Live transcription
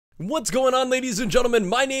What's going on, ladies and gentlemen?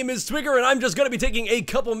 My name is Twigger, and I'm just going to be taking a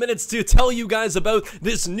couple minutes to tell you guys about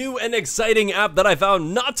this new and exciting app that I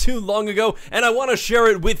found not too long ago, and I want to share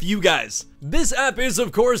it with you guys. This app is,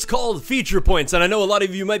 of course, called FeaturePoints, and I know a lot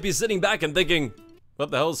of you might be sitting back and thinking,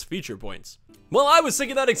 what the hell is FeaturePoints? Well, I was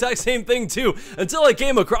thinking that exact same thing too, until I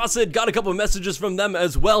came across it, got a couple messages from them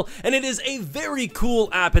as well, and it is a very cool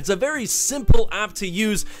app. It's a very simple app to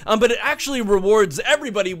use, but it actually rewards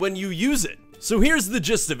everybody when you use it. So here's the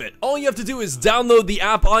gist of it. All you have to do is download the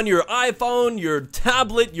app on your iPhone, your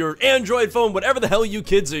tablet, your Android phone, whatever the hell you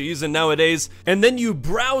kids are using nowadays, and then you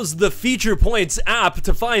browse the FeaturePoints app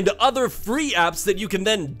to find other free apps that you can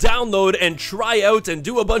then download and try out and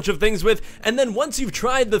do a bunch of things with, and then once you've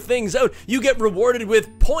tried the things out, you get rewarded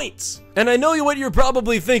with points. And I know what you're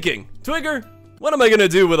probably thinking. Twigger, what am I gonna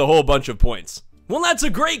do with a whole bunch of points? Well, that's a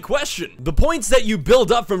great question. The points that you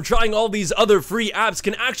build up from trying all these other free apps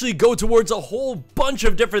can actually go towards a whole bunch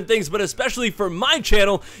of different things, but especially for my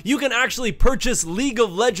channel, you can actually purchase League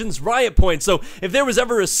of Legends Riot points. So if there was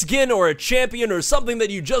ever a skin or a champion or something that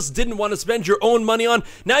you just didn't want to spend your own money on,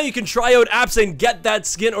 now you can try out apps and get that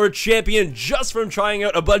skin or champion just from trying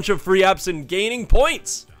out a bunch of free apps and gaining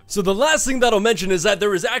points. So the last thing that I'll mention is that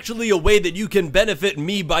there is actually a way that you can benefit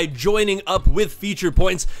me by joining up with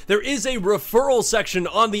FeaturePoints. There is a referral section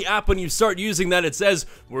on the app when you start using that. It says,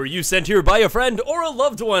 were you sent here by a friend or a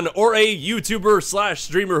loved one or a YouTuber slash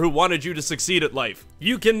streamer who wanted you to succeed at life?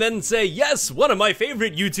 You can then say, yes, one of my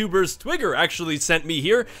favorite YouTubers, Twigger, actually sent me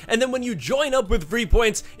here. And then when you join up with free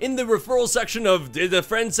points, in the referral section of did a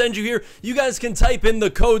friend send you here, you guys can type in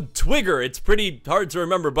the code Twigger. It's pretty hard to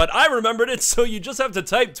remember, but I remembered it, so you just have to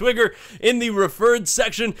type Twigger in the referred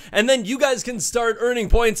section, and then you guys can start earning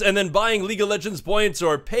points and then buying League of Legends points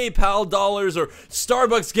or PayPal dollars or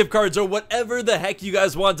Starbucks gift cards or whatever the heck you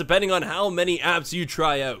guys want, depending on how many apps you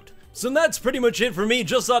try out. So that's pretty much it for me.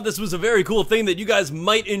 Just thought this was a very cool thing that you guys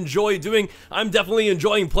might enjoy doing. I'm definitely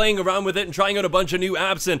enjoying playing around with it and trying out a bunch of new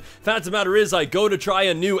apps, and fact of the matter is I go to try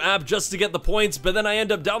a new app just to get the points, but then I end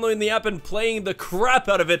up downloading the app and playing the crap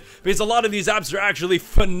out of it because a lot of these apps are actually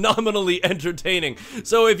phenomenally entertaining.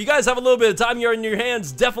 So if you guys have a little bit of time here in your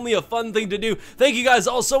hands, definitely a fun thing to do. Thank you guys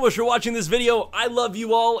all so much for watching this video. I love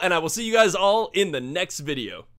you all, and I will see you guys all in the next video.